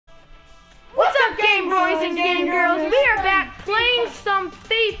and girls, we are back playing some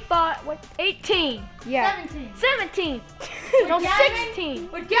FIFA. What? 18. Yeah. 17. No,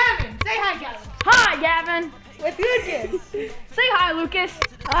 16. With Gavin. Say hi, Gavin. Hi, Gavin. With Lucas. Say hi, Lucas.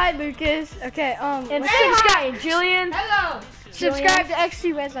 Hi, Lucas. Okay, And let's subscribe, Julian. Hello. subscribe to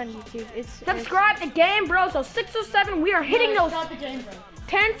ftXDwez on YouTube. Subscribe to Game Bro. So 607, we are hitting those Stop the game, bro.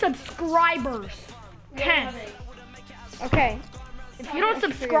 10 subscribers. 10. Okay. If you don't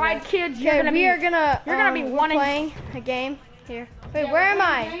subscribe, kids, you're Okay, gonna we are gonna be one playing a game here. Wait, Yeah, where we're am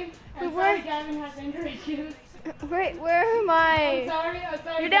I? playing Wait, I'm where? sorry, Gavin has anger issues. Wait, where am I'm I?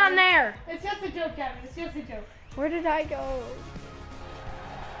 sorry. You're down there. It's just a joke, Gavin. It's just a joke. Where did I go?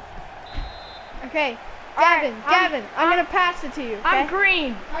 Okay, Alright, Gavin, I'm gonna pass it to you. Okay? I'm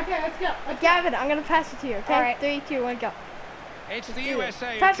green. Okay, let's go. Gavin, I'm gonna pass it to you. Okay. Alright. 3, 2, 1, go. It's the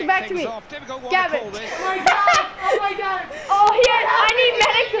USA. Pass it back to me. Gavin. Oh my god. Oh my god. Oh, here, I need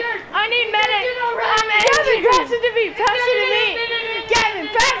medic. I need medic. Gavin, pass it to me. Pass it to me. Gavin,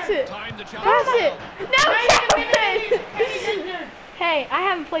 pass it. Pass it. No, Gavin. Hey, I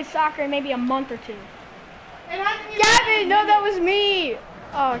haven't played soccer in maybe a month or two. Gavin, no, that was me.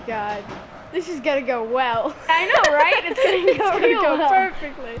 Oh God, this is gonna go well. I know, right? It's gonna go real well.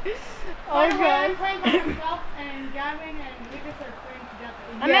 perfectly. Oh I'm God. playing by myself, and Gavin and Lucas are playing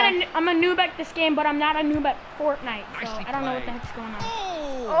together. I'm a noob at this game, but I'm not a noob at Fortnite, so Nicely I don't know what the played. heck's going on.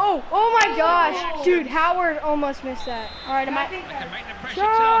 Oh my gosh, dude, Howard almost missed that. All right, am I? Can make the pressure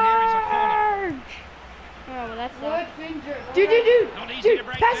tell here. It's a corner. Charge! Oh, well, that's What finger? Dude, Not easy dude, to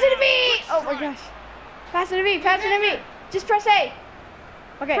break pass it to down. me. Good Oh my strike. gosh, pass it to me, pass it to me. Just press A.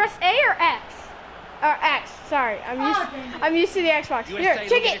 Okay. Press A or X. Or X. Sorry, I'm used to the Xbox. Here, USA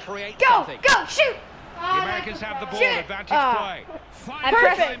kick looking it. to create Go, something. go, shoot. The Americans have the ball. Shoot. Advantage Ah. play.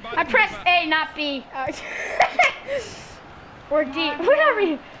 I press A, not B. Or D. Whatever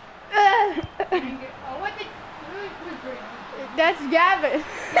you. Oh, what did? Who's green? That's Gavin.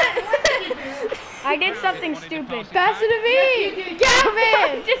 What did you do? I did something stupid. Pass it to me, I'm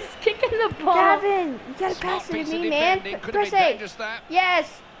Gavin. just kicking the ball. Gavin, you gotta pass it to me, man. Press A.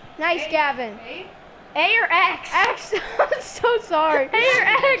 Yes, nice, Gavin. Hey, A or X? X. I'm so sorry. A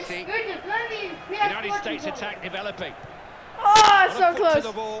or X? goodness, none of these United PS4 States controllers. attack developing. Oh, so On a foot to close.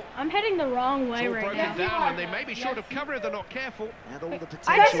 the ball. I'm heading the wrong way It's all right broken now. down, and they may be short of cover if they're not careful. And all the I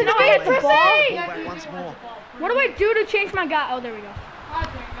potential. just know I hit the Ball ball. back once more. What do I do to change my guy? Oh, there we go.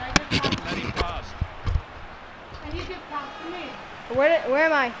 Let him pass. And you just passed to me. Where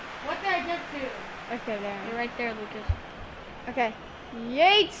am I? What did I just do? Okay, there. You're right there, Lucas. Okay.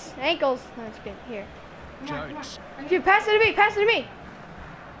 Yates. Ankles. No, it's good. Here. Come on, come Jones. on. Dude, pass it to me. Pass it to me.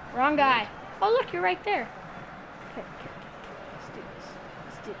 Wrong guy. Oh, look, you're right there. Okay. Let's do this.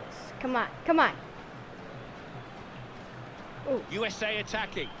 Let's do this. Come on. Come on. USA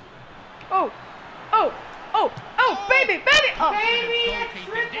attacking. Oh. Oh. Oh. Oh, baby. Baby. Oh. Baby, a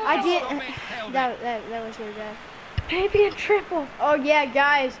triple. I did. Stop it, held That was really bad. Maybe a triple. Oh yeah,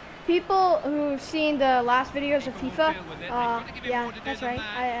 guys. People who've seen the last videos of FIFA, yeah, that's right.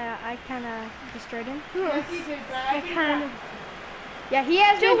 I kind of destroyed him. Yes, you did, but I think Kind of. Yeah, he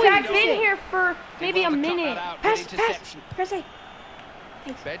has Dude, been we've practicing. been here for maybe a Well to cut minute. that out, Pass, good pass, interception. press A.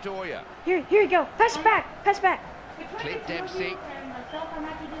 Bedoya. Here you go. Pass it back. Pass it back. between Clint the two of Dempsey. you and myself, I'm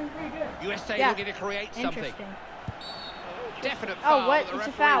actually doing pretty good. USA Yeah. looking to create something. Interesting. Definite Oh, foul. what? The It's a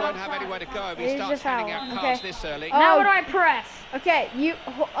referee foul. won't have anywhere to go if It he is a starts handing foul. out Okay. cards this early. Oh. Now what do I press? Okay,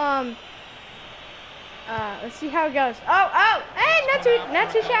 let's see how it goes. Oh, hey, not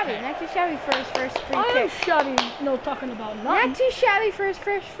too shabby. Not too shabby for his first free I am kick. shoving. No talking about Not nothing. too shabby for his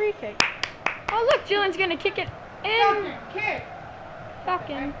first free kick. Oh, look, Julian's gonna kick it in. Fucking kick.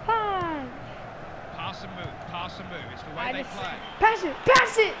 Fucking punch. Pass and move. Pass and move. It's the I way they just- play. Pass it.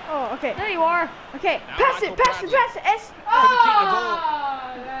 Pass it. Oh, okay. There you are. Okay, Now pass Michael it. Pass it. Bradley. Pass it. S.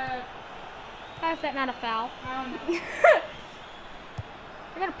 Oh, that, How's that not a foul? I don't know.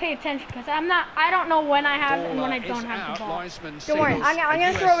 I gotta pay attention because I don't know when I have and when I Ball, don't is have out. the ball. Linesman Don't worry, signals I'm gonna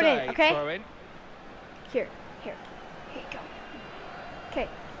a throw it in, USA okay? throw in. Here you go. Okay,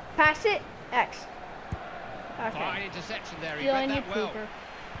 pass it. X. Okay. Fine interception there. He Julian, read you that well. pooper.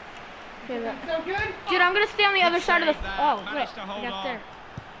 Okay, look. So good. Dude, I'm gonna stay on the other side of the. save there. Oh, look, Managed to I hold got on. there.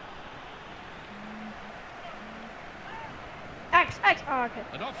 X. Oh, okay.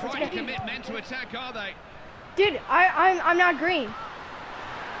 They're not frightened to commit men to attack, are they? Dude, I'm not green.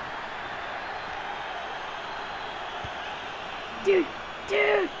 Dude,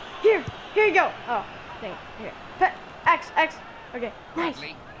 here you go. Oh, dang it. Here. X. Okay, nice.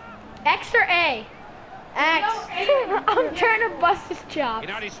 Bradley. X or A? X. I'm trying to bust his job.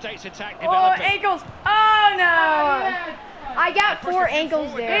 United States attack Oh, developing. ankles. Oh no. Yeah. I got Push 4 the feet ankles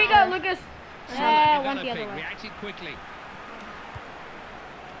forward. there. There you go, Lucas. Yeah, it went the other way. Reacted quickly.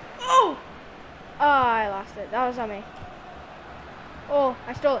 Oh! Oh, I lost it. That was on me. Oh,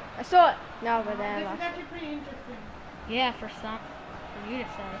 I stole it. I stole it. No, but then I This is lost it. actually pretty interesting. Yeah, for you to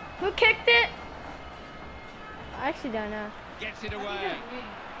say. Who kicked it? I actually don't know. Gets it away.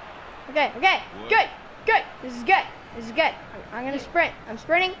 Okay, okay. Good, good. This is good. This is good. I'm gonna sprint. I'm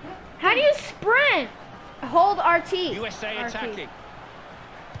sprinting. How do you sprint? Hold RT. USA RT. attacking.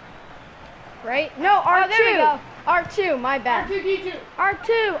 Right? No, R2. there we go. R2, my bad. R2D2.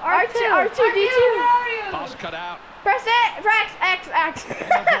 R2, R2D2. Pass cut out. Press it. Press X.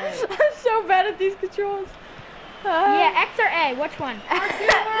 I'm so bad at these controls. Yeah, X or A, which one? R2,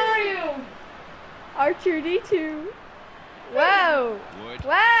 where are you? R2D2. Whoa. Wood.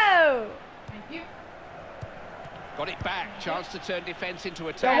 Whoa. Thank you. Got it back. Chance to turn defense into So,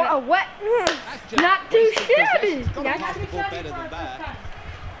 attack. what? That's just Not too wasted possession. shabby. It's gotta Yeah, pass the ball better than that.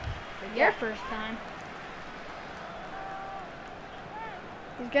 Your first time.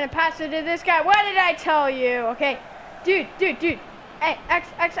 He's gonna pass it to this guy. What did I tell you? Okay. Dude. Hey, X.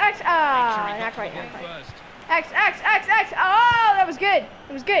 Ah, not quite. First. X. Oh, that was good.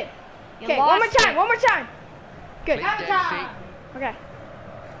 It was good. You Okay, one lost it. more time. Good. Clean Dempsey. Okay.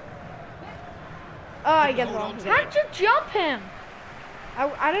 Oh, I get the ball. How'd you jump him?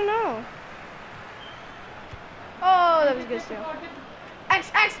 I don't know. Oh, that was good still.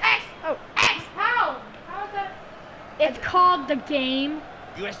 X. Oh, X. How? How is that? It's called the game.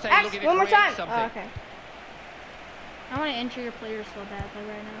 USA X. looking to One more create time. something. Oh, okay. I want to enter your players so badly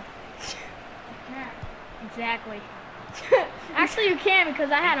right now. Exactly. Actually, you can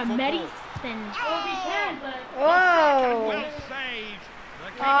because I had a medicine. Well, we can, but... Whoa. Well saved.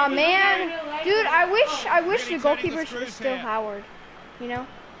 The Aw, keeper- man. Dude, I wish the Really turning goalkeeper the screws was still here. Howard. You know?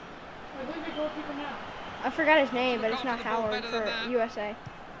 Who's the goalkeeper now? I forgot his name, but it's Got not to the ball Howard better than for that. USA.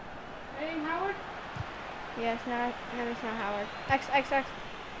 Eddie Howard? Yeah, it's not. No, it's not Howard. X.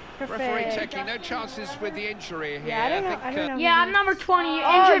 Referee Perfect. checking, no chances with the injury here. Yeah, I don't know. Yeah, I'm number 20. You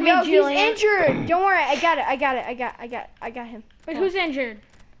Oh, injured me, yo, Julian. he's injured. Don't worry, I got him. Wait, who's injured?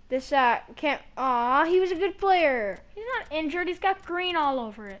 This can't. Aw, he was a good player. He's not injured. He's got green all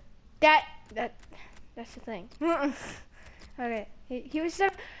over it. That's the thing. Okay, he was so.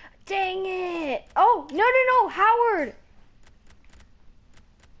 Dang it! Oh no, Howard.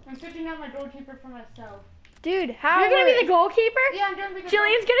 I'm switching out my goalkeeper for myself. Dude, Howard. You're gonna be the goalkeeper? Yeah, I'm gonna be the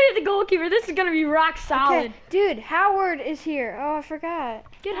Julian's gonna be the goalkeeper. This is gonna be rock solid. Okay, dude, Howard is here. Oh, I forgot.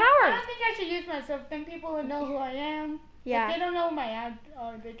 Get I Howard. don't think I should use myself. Then people would know who I am. Yeah. If they don't know my ad,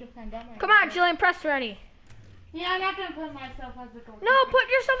 or they just find out my Come on, Julian, press ready. Yeah, I'm not gonna put myself as the goalkeeper. No, put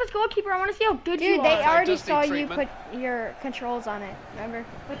yourself as goalkeeper. I want to see how good you Dude, they are. already Dusty saw you treatment. put your controls on it. Remember?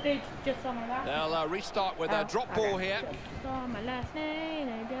 But they just saw my last name. They'll restart with Oh, a drop okay. ball here. Saw my last name.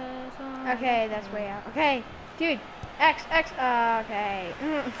 They just saw my Okay, that's way out. Okay, dude, X. Okay.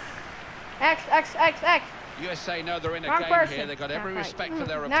 X. USA know they're in a Wrong game person. here. They've got every Not quite. respect for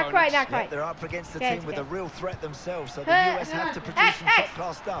their Not opponents. quite. Yep, they're up against a Okay, team with okay. a real threat themselves, so the Huh, US have to huh. produce some X.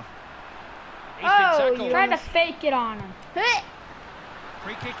 top-class stuff. He's been Oh, tackled. you- Tried to fake it on him.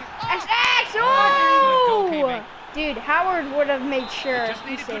 Free kick. X. Oh, Oh! goalkeeping. Dude, Howard would have made sure Just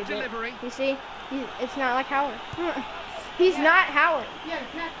he needed good saved it. delivery. You see? It's not like Howard. He's not Howard. Yeah,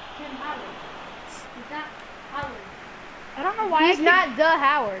 it's not Tim Howard. It's not Howard. I don't know why. He's not the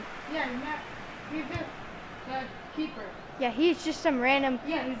Howard. Yeah, he's not. He's just the keeper. Yeah, he's just some random.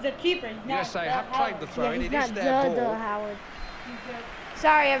 Yeah, he's the keeper. He's not USA the have claimed the Howard. throw Yeah, in. he's It is not their the ball. Howard. He's the,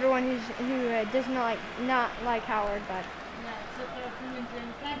 Sorry, everyone who does not like Howard, but yeah, it's just their opinions and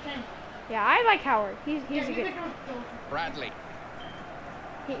you can't change. yeah, I like Howard. He's Yeah, a good. goalkeeper. Bradley.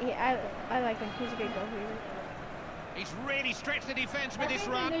 I like him. He's a good goalkeeper. He's really stretched the defence I with this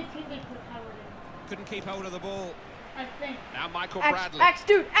think in run. 18 they put Howard in. Couldn't keep hold of the ball. I think. Now Michael X, Bradley. X,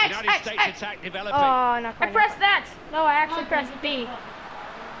 dude, X, United X, States X. attack developing. Oh, not I quite. pressed that. No, I actually pressed B.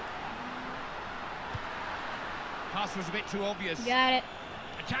 Pass was a bit too obvious. Got it.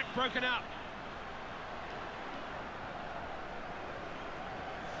 Attack broken up.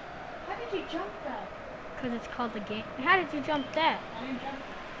 How did you jump that? Because it's called the game. How did you jump that? I didn't jump.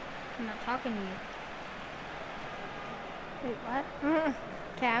 I'm not talking to you. Wait, what?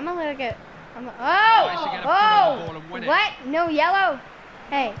 Okay, I'm a little bit. Nice to get a foot on the ball and win it. What? No yellow?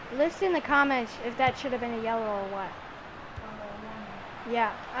 Hey, list in the comments if that should have been a yellow or what.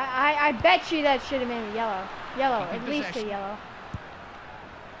 Yeah, I bet you that should have been a yellow. Yellow, Keeping at least a possession. yellow.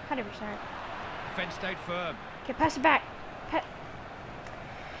 100%. Defence stayed firm. Okay, pass it back.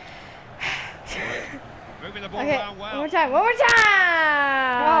 Moving the ball Okay, around one well. more time. One more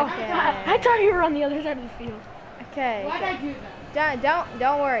time. Oh, Okay. God. I thought you were on the other side of the field. Okay. Why'd okay. I do that?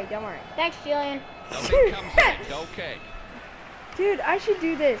 Don't worry. Thanks, Julian. Nothing comes in. Goal kick. Dude, I should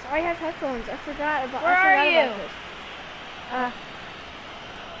do this. I have headphones. I forgot about. Where are you? About this.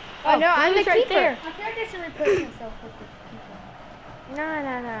 Oh no, I'm the Blue's right keeper. there. I feel like I should replace myself with the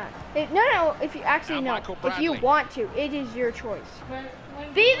keeper. No. If you actually Now no, Michael if you Bradley. want to, it is your choice. When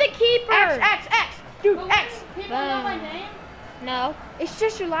Be the keeper. X, dude, But X. people know my name. No, It's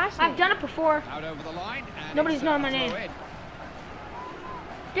just your last name. I've done it before. Out over the line. And Nobody's it's known my throw name. in.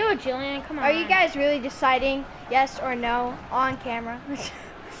 Do it, Julian. Come on. Are you guys really deciding yes or no on camera?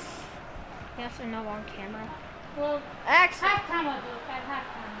 Yes or no on camera? Well, X. halftime I'll do it. At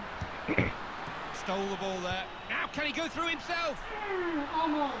halftime. Stole the ball there. Now can he go through himself?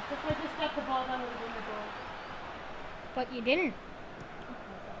 Almost. If I just got the ball, that would have been the goal. But you didn't.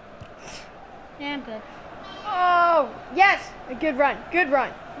 Yeah, I'm good. Oh, yes. A good run. Good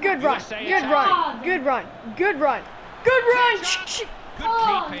run. Good run. USA Good attack. run. Good run. Good run. Good run. Good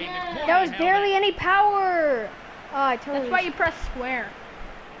Oh, keeping. yeah. Poorly That was held barely it. any power. Oh, I totally. That's why you press square.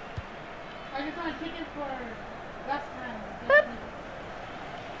 I just want to kick it for last time. Boop.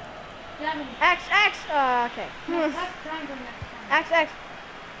 Gavin, X. Okay. next triangle next time. X.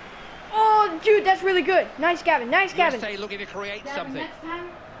 Oh, dude, that's really good. Nice, Gavin. Nice, Gavin. USA looking to create Gavin, something. next time.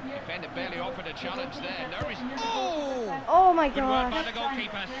 Defender barely offered a challenge there. No And then Oh! Oh my Good work by gosh. the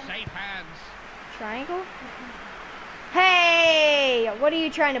goalkeeper. Safe hands. Triangle? Hey, what are you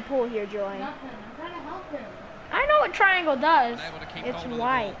trying to pull here, Julian? Nothing. I'm trying to help him. I know what triangle does. Unable to keep It's hold of the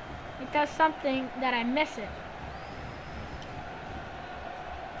white. ball. It does something that I miss it.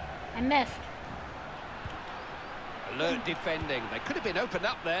 I missed. Alert defending. They could have been opened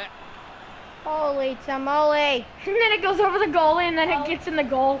up there. Holy tamale. And then it goes over the goalie and then it gets in the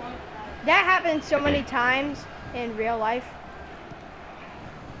goal. That happens so many times in real life.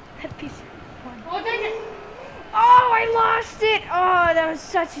 That piece of fun. Oh, take it. Oh, I lost it. Oh, that was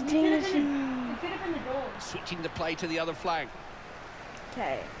such a It genius. should have been the goal. Switching the play to the other flank.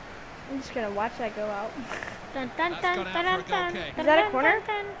 Okay. I'm just going to watch that go out. Dun, dun, That's dun, gone out dun, for a dun, goal dun, kick. dun, Is that a dun, corner?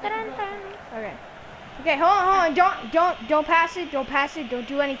 dun, dun, dun, dun. Okay. Okay, hold on. Don't pass it. Don't pass it. Don't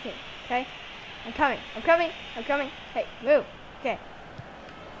do anything. Okay? I'm coming. Hey, move. Okay.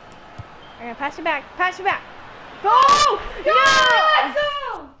 I'm going to pass it back. Oh!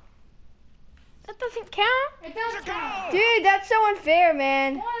 No! That doesn't count. It does count. Dude, that's so unfair,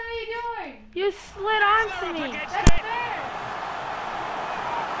 man. What are you doing? You slid onto me. That's fair.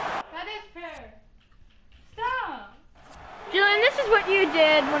 That is fair. Stop. Julian, this is what you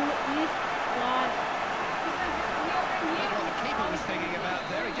did when you lost. I don't know what the keeper was thinking about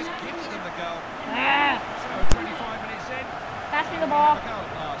there. He just gifted them the goal. Ah, So 25 minutes in. pass me the ball. Have a go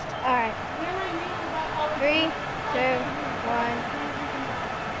at last. All right. 3, 2, 1.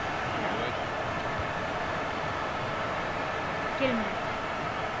 Get in there.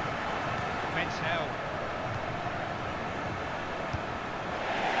 Defence held.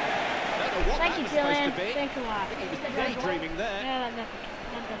 Don't know what Thank that you, was supposed Julian. to be. Thanks a lot. I think he was daydreaming there. Yeah, that does.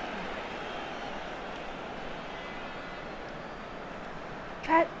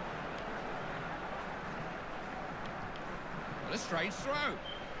 Cut. What a strange throw.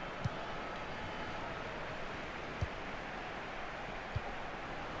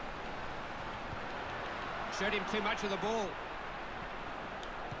 Showed him too much of the ball.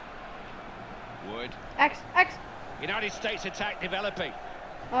 Wood. X. United States attack developing.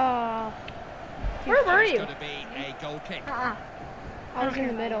 Oh. Where were It's you? going to be a goal kick. I was in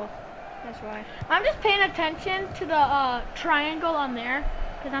the middle. That's why. I'm just paying attention to the triangle on there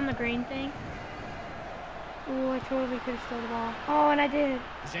because I'm the green thing. Ooh, I totally could have stole the ball. Oh, and I did.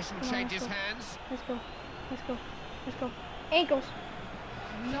 Possession Come on, changes let's go. hands. Let's go. Ankles.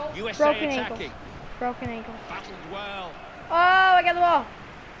 USA Broken attacking. Broken ankle. Battled well. Oh, I got the ball.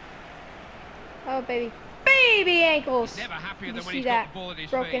 Oh, baby. Baby ankles. Never happier You than when see he's that? got the ball at his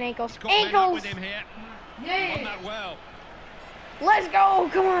Broken feet. ankles. He's got men up with Ankles. him here. He Yeah. won that well. Let's go.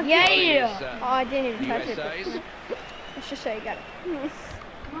 Come on. Yeah. It's, Oh, I didn't even touch it. USA's. but- Let's just say you got it.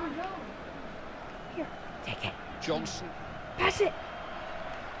 Come on, go. Here, take it. Johnson. Pass it.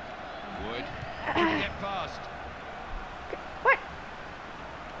 Wood. Couldn't get past. What?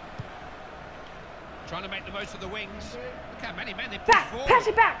 Trying to make the most of the wings. Look how many men they push Back. forward. Pass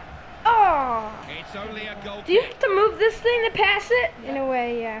it back. Oh. It's only a goal Do you kick. have to move this thing to pass it? In a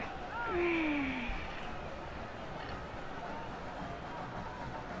way, yeah.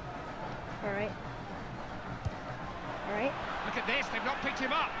 All right. Look at this. They've not picked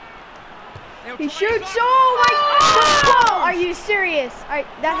him up. They'll He try shoots. his luck. Oh my! The pole. Are you serious? All right,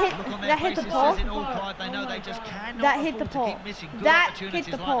 that Look on hit. their That hit the faces pole. says in all pride they know they just cannot That hit the afford to pole. keep missing good That opportunities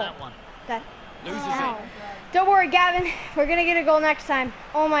hit the like pole. that one. Loses Ow. it. Don't worry, Gavin. We're gonna get a goal next time.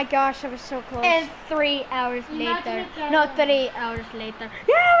 Oh my gosh, that was so close. And 3 hours later. No, 3 hours later.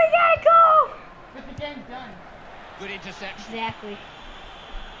 Yeah, we got a goal. But the game's done. Good interception. Exactly.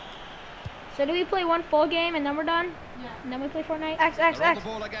 So do we play one full game and then we're done? Yeah. And then we play Fortnite? X, X, They're on X. the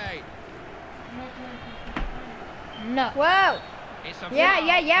ball again. No. Whoa. It's a Yeah, foul.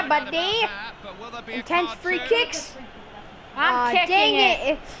 yeah, yeah, No doubt buddy. about that, but will there be a Intense card free too? kicks. I'm kicking dang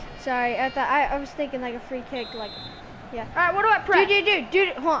it. Sorry, I was thinking like a free kick, like, yeah. All right, what do I press? Dude,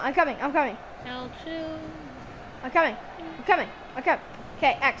 hold on, I'm coming. L2. I'm coming. Okay,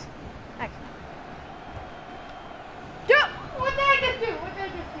 X. Dude, What did I just do? What did I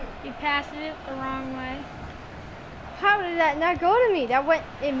just do? You passed it the wrong way. how did that not go to me? That went,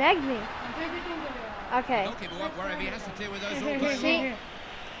 it megged me. I'm everything to Okay. Goalkeeper won't worry if he has to deal with those all Here, day here, See? here.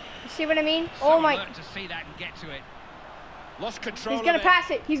 You see what I mean? So Oh my, alert to see that and get to it. Lost control. he's gonna of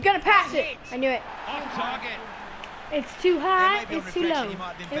pass it. He's gonna pass it. I knew it. Off target. It's too high, maybe on it's too reflection, low. he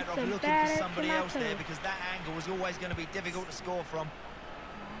might have been It's better off a looking for batter somebody to my else there toe. because that angle was always going to be difficult to score from.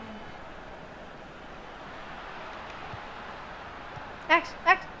 X.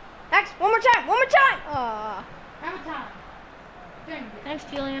 One more time. Aw. Have a time. Dang it. Thanks,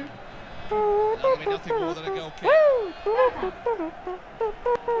 Julian. That'll be nothing more than a goal kick. What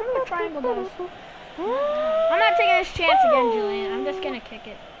triangle does? I'm not taking this chance again, Julian. I'm just gonna kick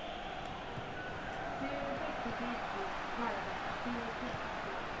it.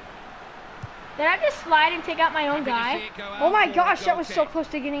 Did I just slide and take out my own Happy to guy? see it go out Oh my for a gosh, that goal was so kick. close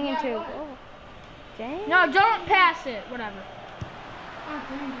to getting into. Oh. Dang. No, don't pass it. Whatever.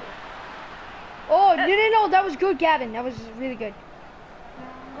 Oh, dang it. Oh, no, that was good, Gavin. That was really good.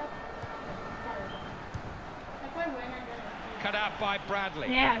 If I win, I get it. Cut out by Bradley.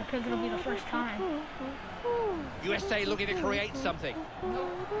 Yeah, because it'll be the first time. USA looking to create something.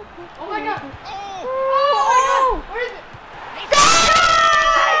 Oh my god. Oh! Oh! Where is it?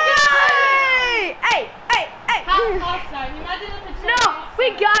 Hey! Half offside. Imagine if it's No,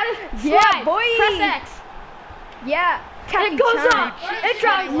 we got it. Yeah, Slide. boy. Press X. Yeah. It goes up. It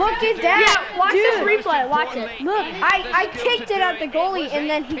drops. Look at that. Yeah, watch Dude. this replay. Watch it. Look, I kicked it at the goalie and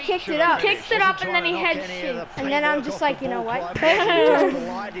then he kicked it up. Kicked it up and then he Wasn't head trying to knock any of shaped. the And then I'm paintwork just off like, the you know ball what? quite a bit. Just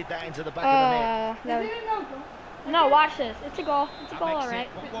glided that into the back of the net. That Is was, it a no goal? No, watch this. It's a goal. It's a That goal, makes all right.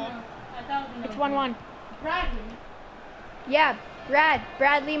 it 1-1. No. I thought it was a It's no 1-1. goal. Bradley. yeah,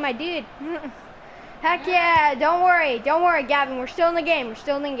 Bradley, my dude. Heck yeah, don't worry, Gavin. We're still in the game. What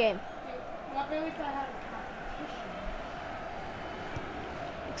really if I had a competition?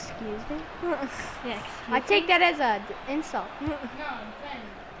 Excuse me? Yes. I take that as a insult. No, I'm saying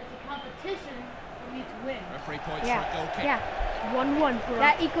it's a competition for me to win. Referee points for a Yeah, goal kick. yeah. 1-1, bro.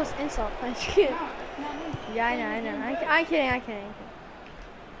 That equals insult. I'm just kidding. No, it's not me. Yeah, I know. I'm kidding.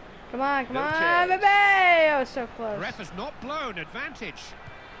 Come on, No baby! chance. Oh, so The close. ref has not blown. Advantage.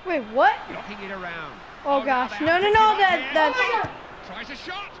 Wait, what? Knocking it around. Oh now gosh, they no, have no, picked no, it up the- here. Tries a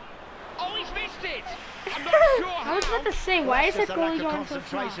shot. Oh, he's missed it. I'm not sure I was how. about to say, why is That's that just a lack goalie of going so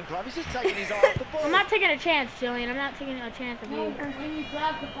slow? concentration, club. He's just taking his eye off the ball. I'm not taking a chance, Julian. I'm not taking a chance of No, you. when you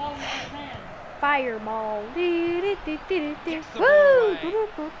grab the ball with your hand. Fireball. Gets the Woo!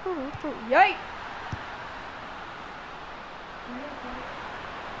 ball Yikes!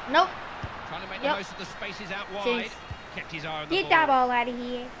 Nope. Trying to make Yep. the most of the spaces out wide. Jeez. Kept his eye on the Get ball. that ball out of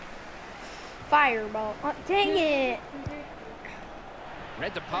here. Fireball. Oh, dang it.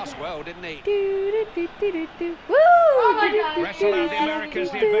 Read the pass well, didn't he? Woo! my God. Refs allow the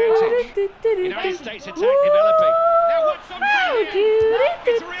Americans the advantage. United States attack developing. Now what's on Woo! here?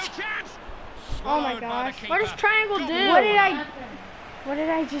 It's a real chance. Oh my Swallowed by the gosh. keeper. What does triangle do? What did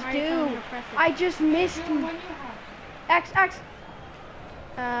I just Alright, tell me do? to press it. I just missed When you have. X.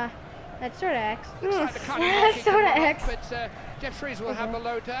 That's sort of X. Looks like the kind of That's marking sort of come X. up, but Jeff Shrews will have the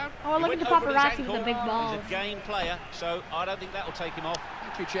load down. Oh, look at the paparazzi with the big balls. He's a game player, so I don't think that will take him off.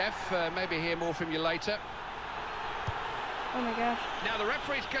 Thank you, Jeff. Maybe hear more from you later. Oh my gosh. Now the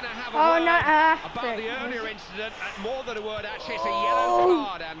referee's going to have a Oh, word no, about sorry. the earlier incident. And more than a word, actually, it's a yellow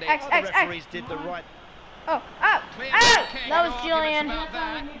card, Andy. X. The referees did the right. Oh. Clear Oh. kick, That was no Julian. arguments about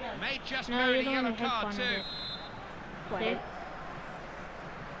that. May just No, merit you're a the one yellow who hit card fun of too. it. See?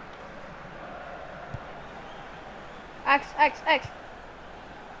 X.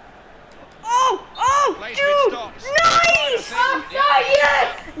 Oh, Plays dude! mid-stops. Nice! Offside,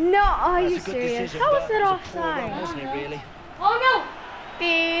 Yes! No, are That's you a good serious? decision, How but was it it was a poor run, offside? wasn't it, really? Oh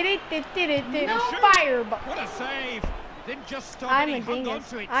No fireball. What a save! Didn't just stop I'm it, a he hung on dingus.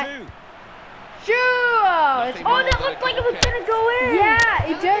 to it I- too. Sure! Nothing Oh, more that than a looked like it goal was kick. gonna go in. Yeah,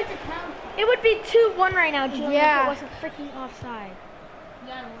 it does. It would be 2-1 right now, Julian, Yeah. if it wasn't freaking offside.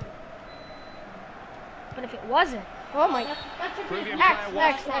 Yeah, But if it wasn't, Oh my. That's a Prove good your one. player X, was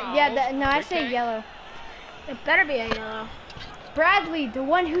X. fouled. Yeah, no, I Free say kick. yellow. it better be a yellow. Bradley, the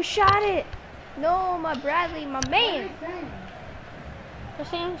one who shot it. No, my Bradley, my What are man. you saying? They're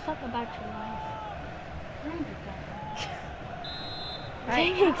saying something about your life. Right.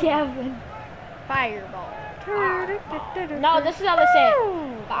 Dang it, Kevin. Fireball. No, this is how they say it.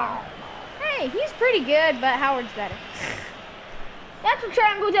 Hey, he's pretty good, but Howard's better. That's what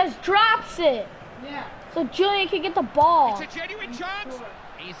Triangle just drops it. Yeah. So Julian can get the ball. It's a genuine chance.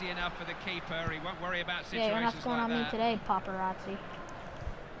 Easy enough for the keeper. He won't worry about Yeah, you're not situations scoring like on me that. today, paparazzi.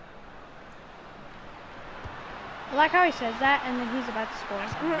 I like how he says that, and then he's about to score.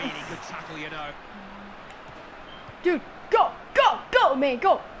 That's a really good tackle, you know. Dude, go, go, go, man,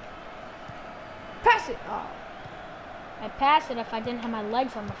 go. Pass it. Oh, I'd pass it if I didn't have my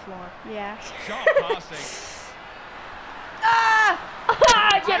legs on the floor. yeah. Sharp passing. Ah!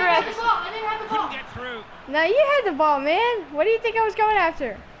 Get I ready. didn't have the ball. Couldn't get through. No, you had the ball, man. What do you think I was going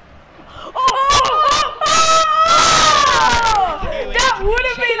after? That would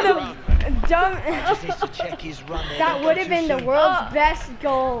have been the dumb. Just needs to check his run there. That Don't go would have too been the soon. world's best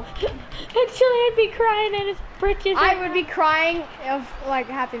goal. Actually, I'd be crying in his britches. I would be crying of like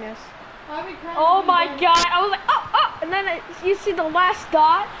happiness. I'll be crying Oh if my you god! I was like, oh, and then you see the last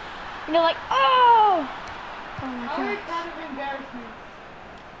dot, and you're like, oh. Oh my I would god. kind of embarrass me.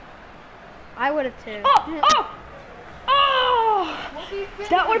 I would have too. Oh! What do you think?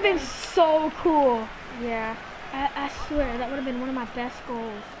 That would have been so cool. Yeah. I swear, that would have been one of my best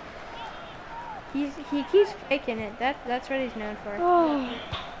goals. He keeps faking it. That's what he's known for. Oh.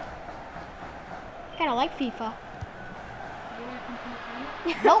 Kinda like FIFA.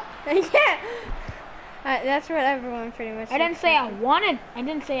 Nope. Yeah. That's what everyone pretty much. I didn't say I wanted. I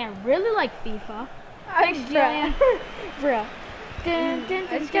didn't say I really like FIFA. Thanks, Julian. Bruh. Dun, dun, I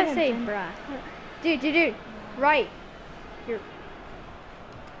dun, just gotta dun, say, dun. bruh. Dude. Right.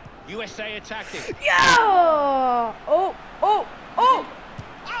 USA attacking. Yo! Oh!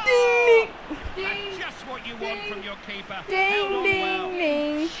 Ding, That's just what you want from your keeper. Held ding, on well.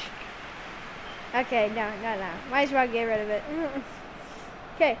 ding. Okay, no. Might as well get rid of it.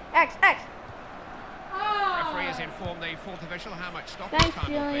 Okay, X. Referee has informed the fourth official how much stoppage Thanks,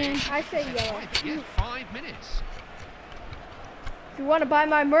 time will be. Julian. I say yellow. Yes, 5 minutes. If you want to buy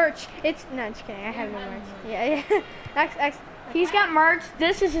my merch, it's no, just kidding. I have no merch. Yeah. X. He's got merch.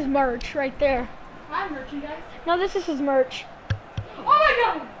 This is his merch right there. I'm merchandise. No, this is his merch. Oh my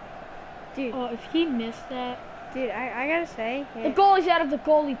god! Dude, Oh, if he missed that. I gotta say. The Yeah. goalie's out of the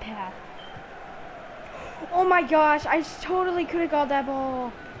goalie path. Oh my gosh, I totally could have got that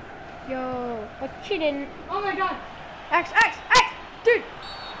ball. Yo. But she didn't. Oh my god! X. Dude.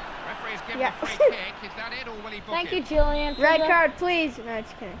 Referee's given Yeah. a free kick. Is that it, or will he book Thank it? you, Julian. for Red the- card, please. No,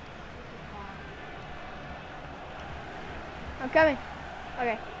 just kidding. I'm coming.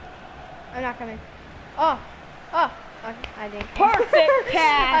 Okay. I'm not coming. Oh. Okay, I did. Perfect I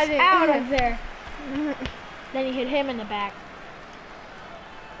pass did. out of there. Then he hit him in the back.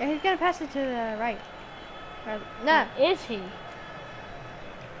 Yeah, he's gonna pass it to the right. No. Is he?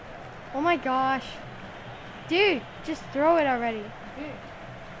 Oh my gosh. Dude, just throw it already.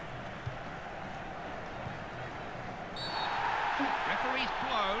 Referee's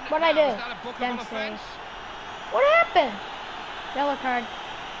blown. What'd I Now, do? is that a bookable Dempsey. offence? What happened? Yellow card.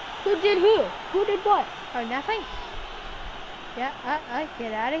 Who did who? Who did what? Oh, nothing? Yeah,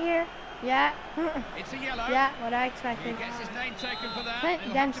 get out of here. Yeah. It's a yellow. Yeah, what I He expected. gets his name taken for that. Clint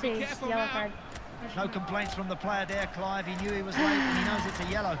He'll have to be Dempsey's careful yellow now. card. No complaints from the player there, Clive. He knew he was late and he knows it's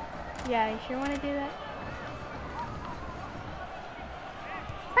a yellow. Yeah, you sure want to do that?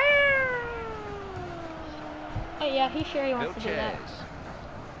 Oh yeah, he sure he wants to do that.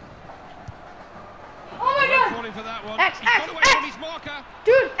 Oh my They're god! calling for that one. X, He's got X, away X. from his marker.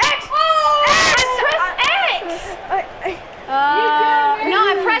 Dude, X! Press X! No,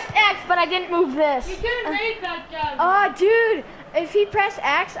 I pressed X, but I didn't move this. You could have made that guy. Dude, if he pressed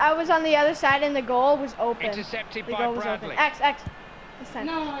X, I was on the other side and the goal was open. Intercepted The by goal was Bradley. open. X. This time.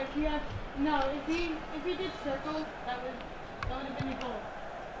 No, if he did circle, that would have been a goal.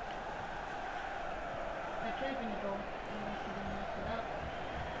 That could have been a goal. Unless he didn't mess it up.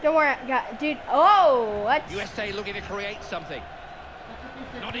 Don't worry, dude. Oh, what? USA looking to create something. That's what they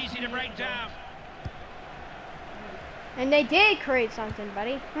said. Not easy to break down. And they did create something,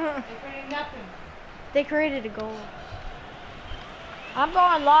 buddy. They created nothing. They created a goal. I'm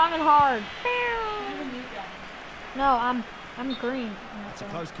going long and hard. Never knew that. No, I'm green. It's a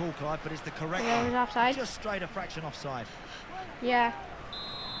close call, Clive, but it's the correct Yeah, it was one. offside. Just straight a fraction offside. Yeah.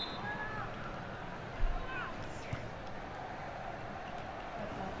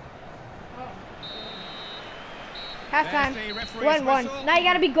 Halftime. There's the referee's 1-1. whistle. Now you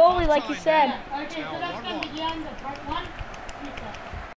gotta be goalie like you Halftime said. then. Okay, so Now that's 1-1. gonna begin the part 1. FIFA.